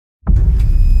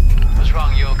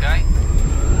okay?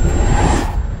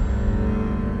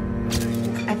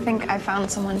 I think I found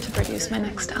someone to produce my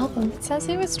next album. It says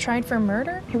he was tried for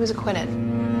murder. He was acquitted.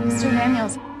 Mr.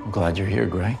 Daniels. I'm glad you're here,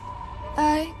 Gray.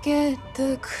 I get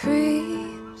the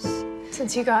creeps.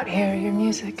 Since you got here, your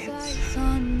music,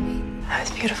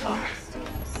 it's beautiful.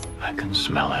 I can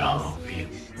smell it all over you.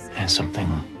 And something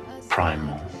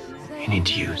primal. You need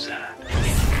to use that.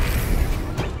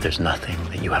 There's nothing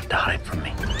that you have to hide from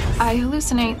me. I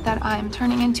hallucinate that I'm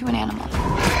turning into an animal.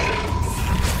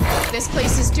 This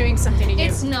place is doing something to you.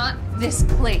 It's not this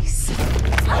place.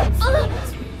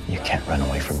 You can't run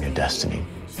away from your destiny.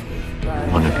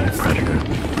 Want to be a predator,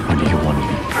 or do you want to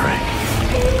be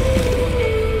prey?